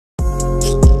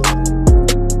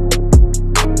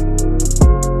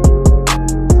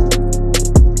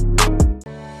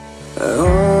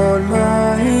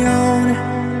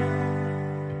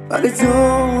I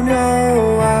don't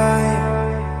know why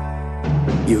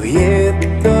you hit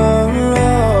the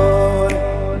road,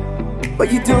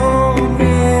 but you don't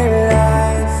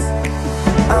realize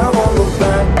I won't look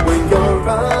back when you're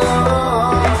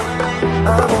around.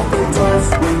 I won't think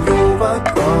twice when you are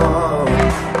gone.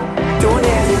 Don't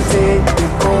hesitate to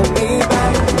call me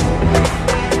back,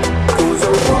 'cause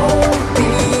I won't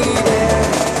be there.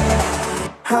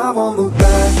 I won't look back.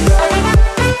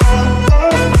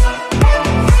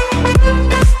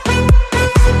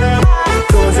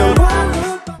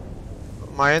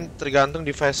 Main tergantung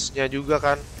device-nya juga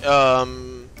kan.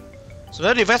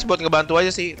 Sebenarnya device buat ngebantu aja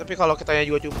sih, tapi kalau kitanya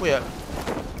juga cupu ya.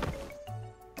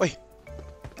 Wih.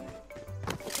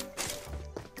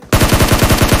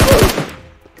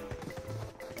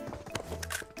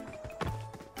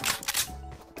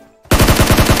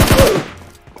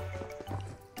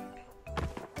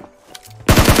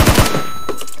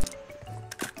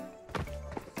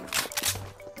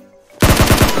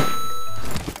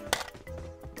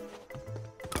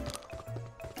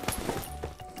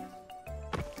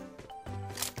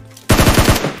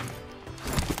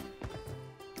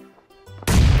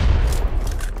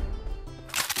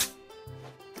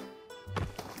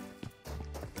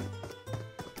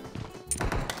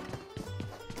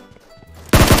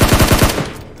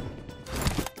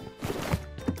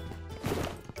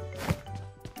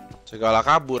 Segala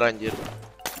kabur anjir.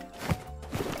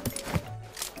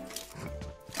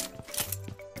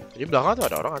 Jadi belakang tuh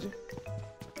ada orang gak sih?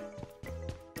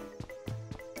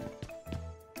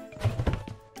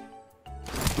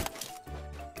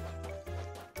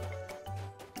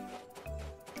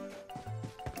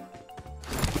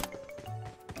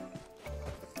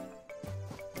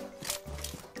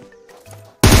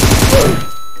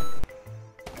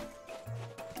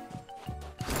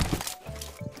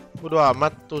 Bodo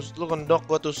amat, lu kendok,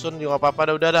 gua tusun juga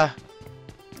apa-apa, udah dah.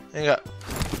 Ya enggak?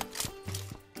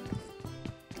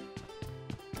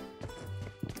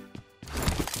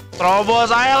 Terobos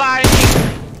saya lah ini.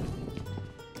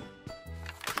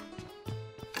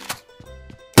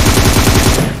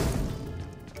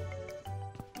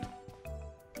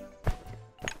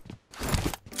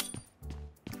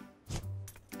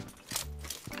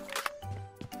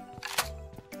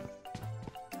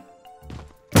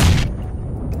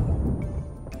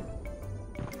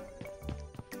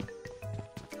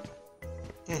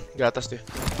 Di atas dia.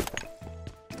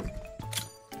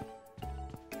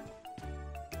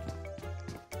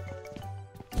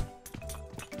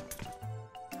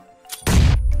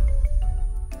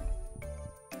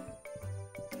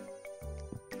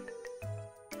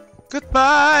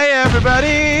 Goodbye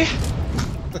everybody.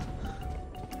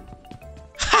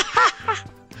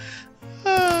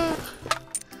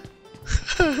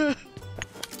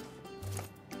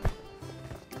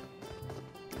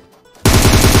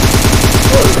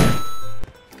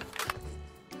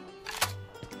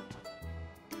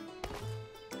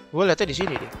 Gue liatnya di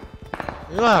sini deh.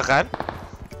 Wah kan?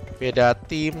 Beda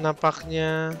tim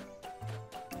nampaknya.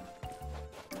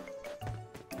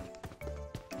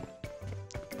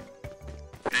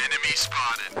 Enemy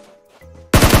spotted.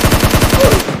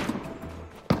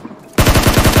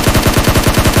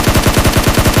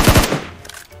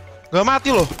 Gak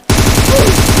mati loh.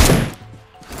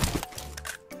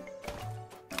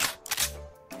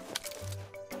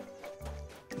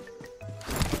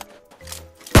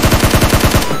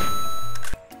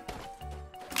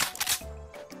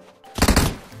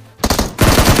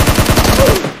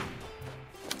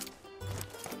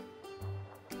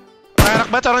 Enak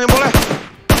banget caranya boleh.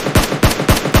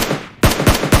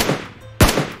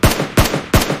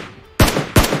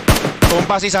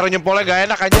 Sumpah sih sarung jempolnya gak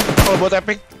enak aja kalau buat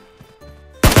tapping.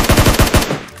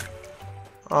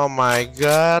 Oh my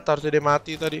god, harusnya dia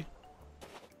mati tadi.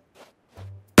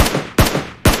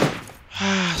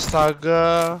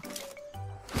 Astaga.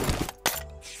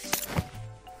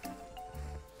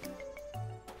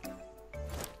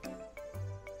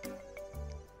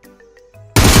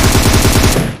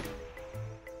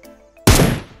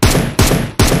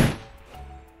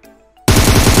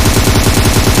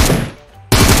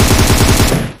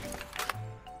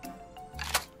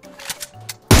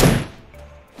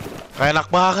 Gak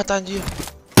enak banget anjir.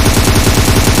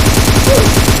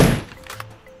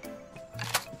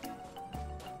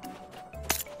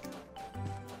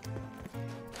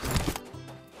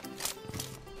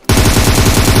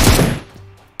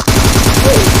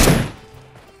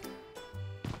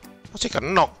 Masih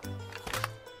kenok.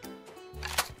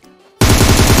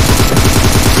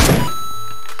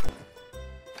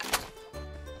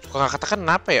 Suka gak katakan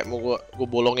kenapa ya, mau gua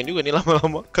bolongin juga nih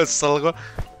lama-lama. Kesel gua.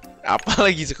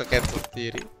 Apalagi suka cancel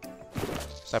sendiri.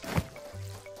 Step.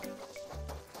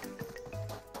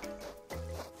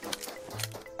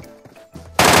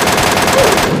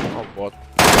 Bot.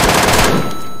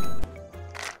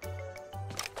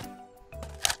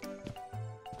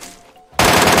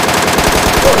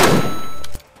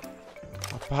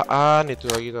 Apaan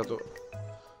itu lagi tuh?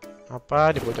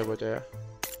 Apa di bocah-bocah ya?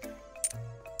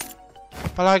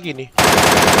 Apa lagi nih?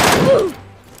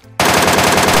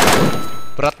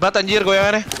 Berat banget anjir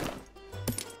goyangannya.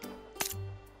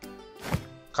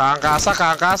 Ke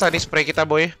angkasa ini spray kita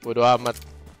boy. Bodoh amat.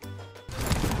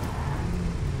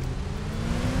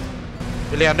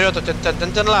 Pilih Henry atau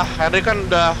Cen lah. Henry kan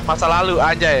udah masa lalu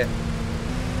aja ya.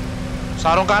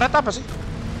 Sarung karet apa sih?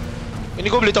 Ini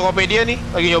gue beli Tokopedia nih,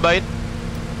 lagi nyobain.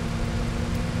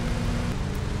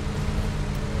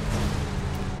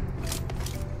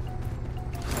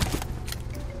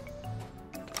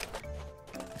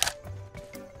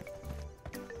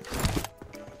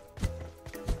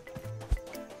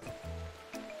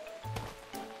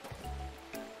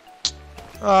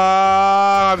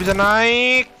 Nggak bisa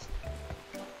naik.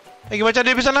 Gimana cara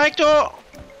dia bisa naik, Cok?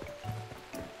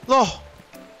 Loh,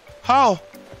 how?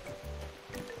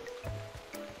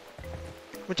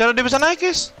 Gimana cara dia bisa naik,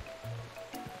 guys?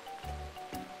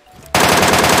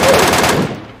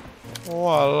 Oh,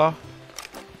 alah.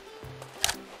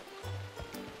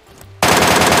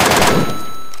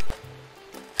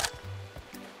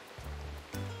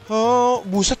 Oh,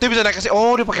 buset dia bisa naik ke sini.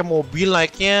 Oh, dia pakai mobil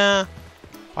naiknya.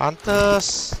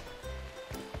 Pantes.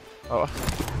 Oh.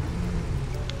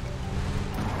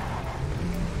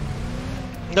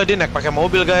 Enggak, dia naik pakai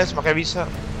mobil guys, pakai bisa.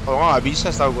 Kalau nggak bisa,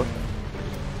 setahu gue.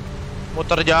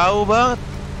 Muter jauh banget.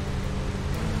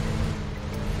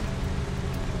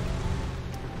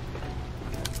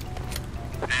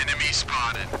 Enemy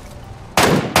spotted.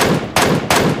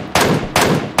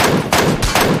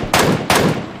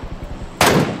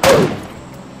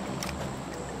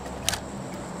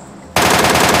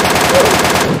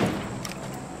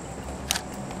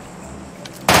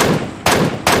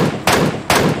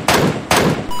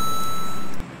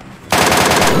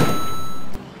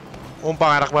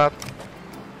 Umpang enak banget.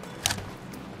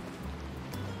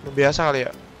 Biasa kali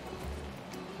ya.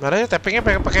 Mana ya tappingnya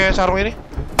pakai sarung ini?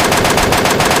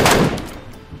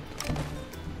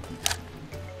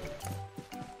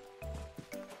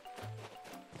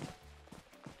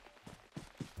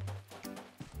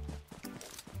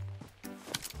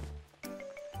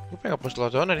 Gue pengen hapus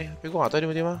slot zone nih, tapi gue gak tau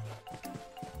tiba-tiba.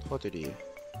 Oh itu dia.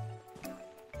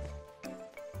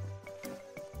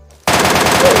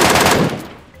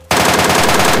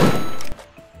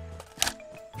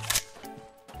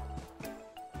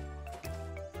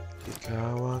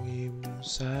 Kawangimu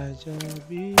saja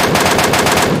bisa.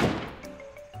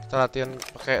 Kita latihan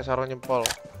pakai sarung jempol.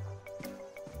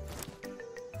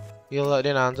 Gila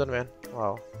dia nansun men.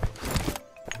 Wow.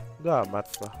 Udah amat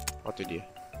lah. Oh itu dia.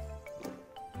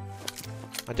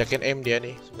 Ajakin aim dia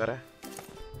nih sebenarnya.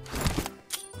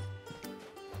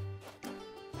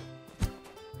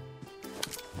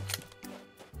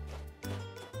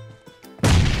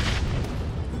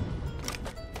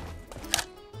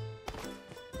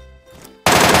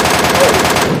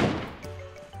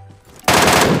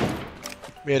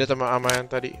 Biar ada teman ama yang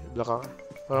tadi belakang.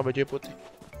 Orang baju putih.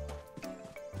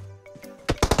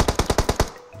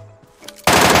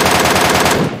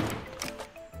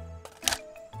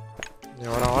 Ini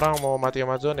orang-orang mau mati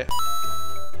Amazon ya?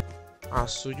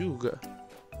 Asu juga.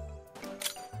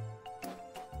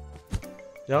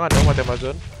 Jangan dong mati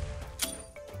Amazon.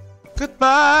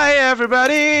 Goodbye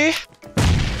everybody.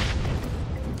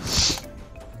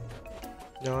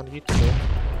 Jangan gitu dong.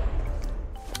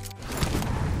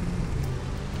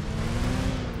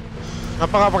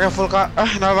 Kenapa nggak pakai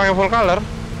kenapa pakai full color?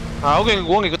 Ah, oke,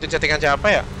 gue ngikutin settingan siapa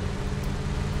ya?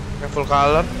 Pakai full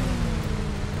color.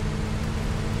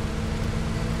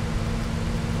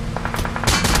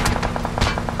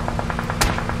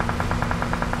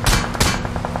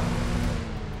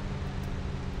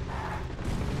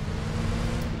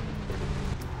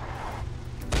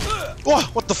 Wah,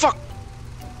 what the fuck?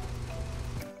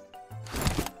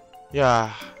 Ya,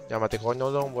 jangan mati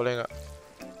konyol dong, boleh nggak?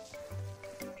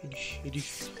 Ini.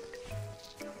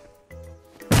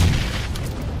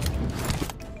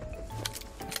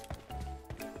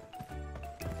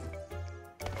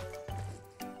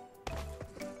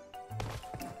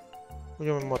 Gue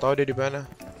cuma mau tahu dia di mana.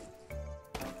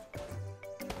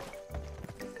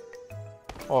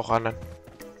 Oh, kanan.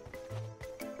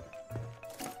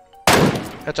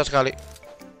 Headshot sekali.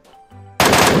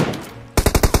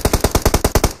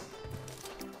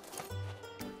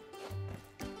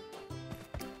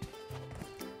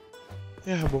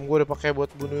 Ya, bom gue udah pakai buat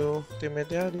bunuh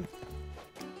teammate-nya nih.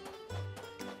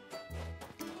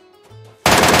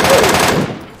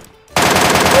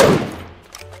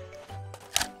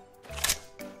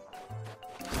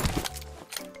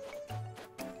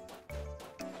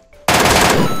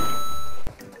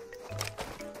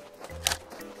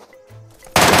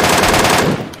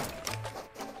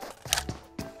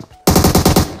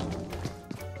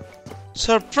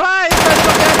 Surprise tadi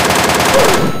pakai.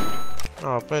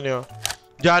 Apa ini ya?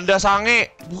 Janda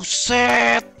sange.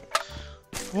 Buset.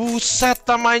 Buset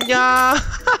namanya.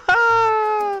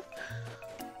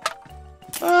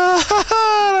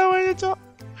 Namanya, Cok.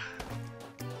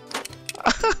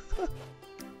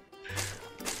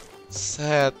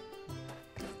 Set.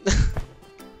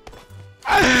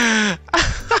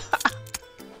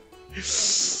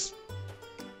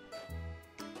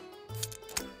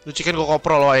 Lu chicken gue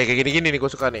koprol loh, kayak gini-gini nih gue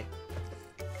suka nih.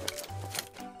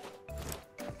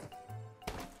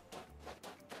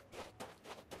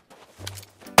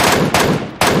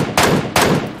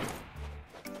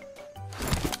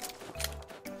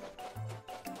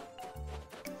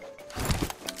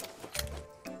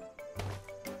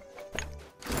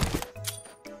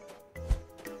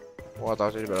 Gua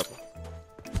tahu sih berapa.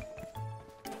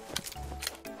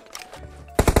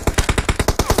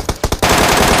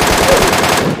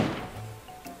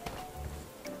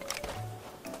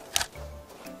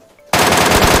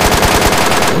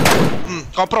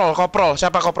 Koprol.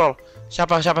 Siapa koprol?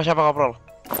 Siapa koprol?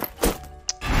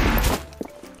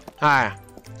 Nah,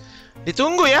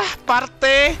 ditunggu ya,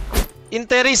 partai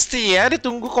interisti ya,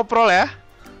 ditunggu koprol ya.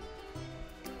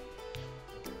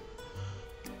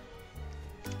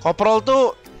 Koprol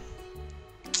tuh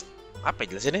apa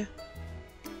ya jelasinnya?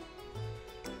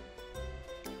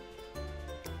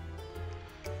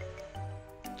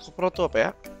 Koprol tuh apa ya?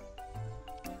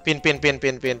 Pin.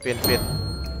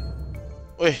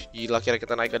 Wih, gila, kira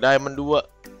kita naik ke Diamond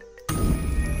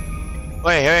 2.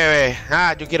 Weh.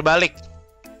 Nah, jungkir balik.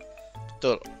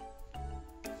 Betul.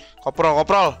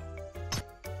 Koprol.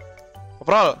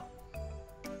 Bro.